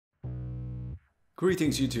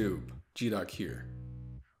Greetings YouTube, G-Doc here.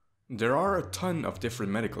 There are a ton of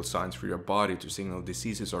different medical signs for your body to signal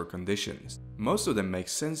diseases or conditions. Most of them make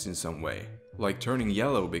sense in some way, like turning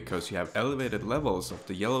yellow because you have elevated levels of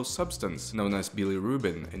the yellow substance known as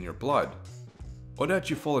bilirubin in your blood, or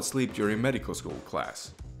that you fall asleep during medical school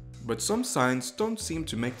class. But some signs don't seem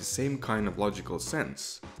to make the same kind of logical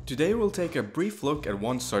sense. Today we'll take a brief look at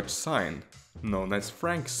one such sign, known as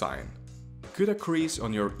Frank's sign. Could a crease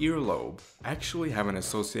on your earlobe actually have an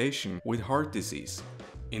association with heart disease?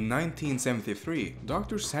 In 1973,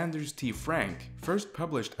 Dr. Sanders T. Frank first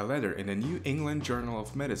published a letter in the New England Journal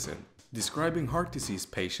of Medicine describing heart disease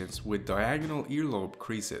patients with diagonal earlobe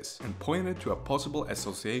creases and pointed to a possible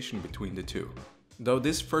association between the two. Though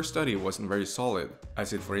this first study wasn't very solid,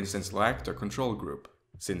 as it for instance lacked a control group.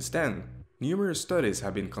 Since then, numerous studies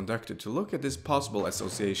have been conducted to look at this possible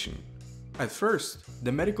association. At first,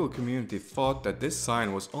 the medical community thought that this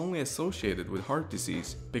sign was only associated with heart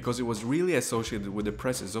disease because it was really associated with the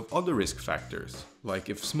presence of other risk factors, like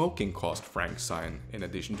if smoking caused Frank's sign in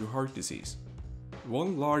addition to heart disease.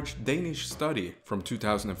 One large Danish study from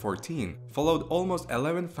 2014 followed almost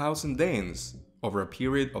 11,000 Danes over a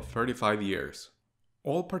period of 35 years.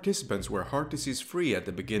 All participants were heart disease free at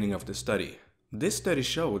the beginning of the study. This study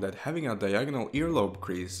showed that having a diagonal earlobe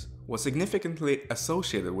crease was significantly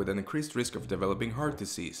associated with an increased risk of developing heart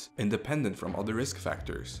disease, independent from other risk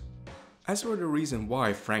factors. As for the reason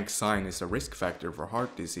why Frank's sign is a risk factor for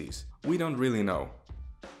heart disease, we don't really know.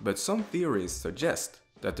 But some theories suggest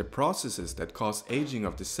that the processes that cause aging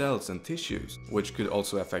of the cells and tissues, which could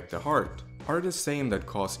also affect the heart, are the same that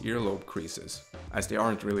cause earlobe creases, as they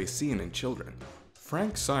aren't really seen in children.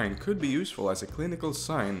 Frank's sign could be useful as a clinical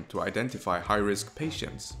sign to identify high-risk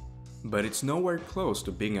patients, but it's nowhere close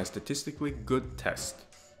to being a statistically good test.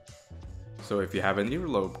 So if you have an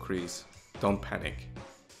earlobe crease, don't panic,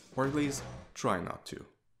 or at least try not to.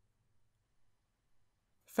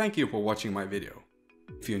 Thank you for watching my video.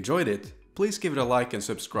 If you enjoyed it, please give it a like and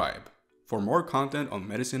subscribe for more content on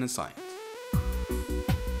medicine and science.